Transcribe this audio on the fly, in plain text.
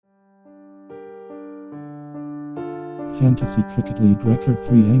Fantasy Cricket League record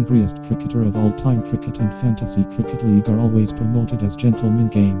 3 angriest cricketer of all time. Cricket and Fantasy Cricket League are always promoted as gentleman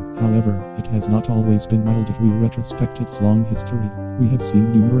game. However, it has not always been mild if we retrospect its long history. We have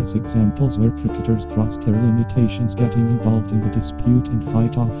seen numerous examples where cricketers crossed their limitations, getting involved in the dispute and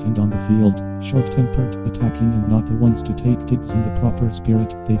fight off and on the field. Short-tempered, attacking and not the ones to take digs in the proper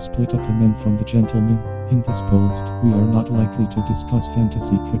spirit, they split up the men from the gentlemen. In this post, we are not likely to discuss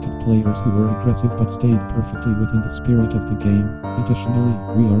fantasy cricket players who were aggressive but stayed perfectly within the spirit of the game. Additionally,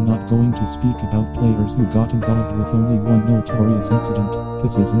 we are not going to speak about players who got involved with only one notorious incident.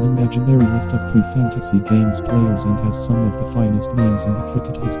 This is an imaginary list of 3 fantasy games players and has some of the finest names in the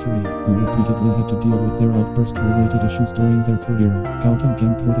cricket history, who repeatedly had to deal with their outburst-related issues during their career. Gautam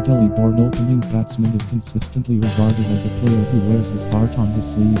Gambhir, the Delhi-born opening batsman, is consistently regarded as a player who wears his heart on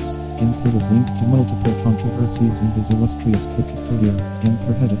his sleeves. Gambhir was linked to multiple controversies in his illustrious cricket career.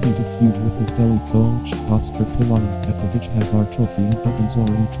 Gambhir had a heated feud with his Delhi coach, Bhaskar Pillai, at the Vijay Hazare Trophy in Bhubaneswar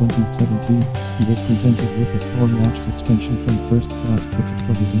in 2017. He was presented with a 4-match suspension from first-class cricket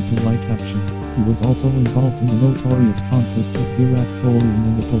for his impolite action. He was also involved in the notorious conflict with Virat Kohli in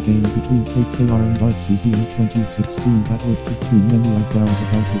the nipple game between KKR and RCB in 2016 that lifted too many eyebrows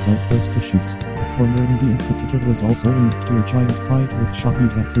about his outburst issues. The former Indian cricketer was also linked to a giant fight with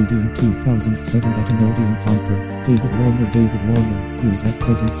Shahid Afridi in 2007 at an Odeon Conquer. David Warner, who is at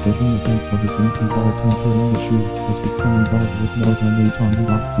present serving a ban for his linking ball tampering issue, has become involved with more than 8 on and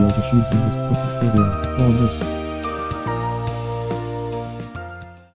off-field issues in his cricket career. Warner's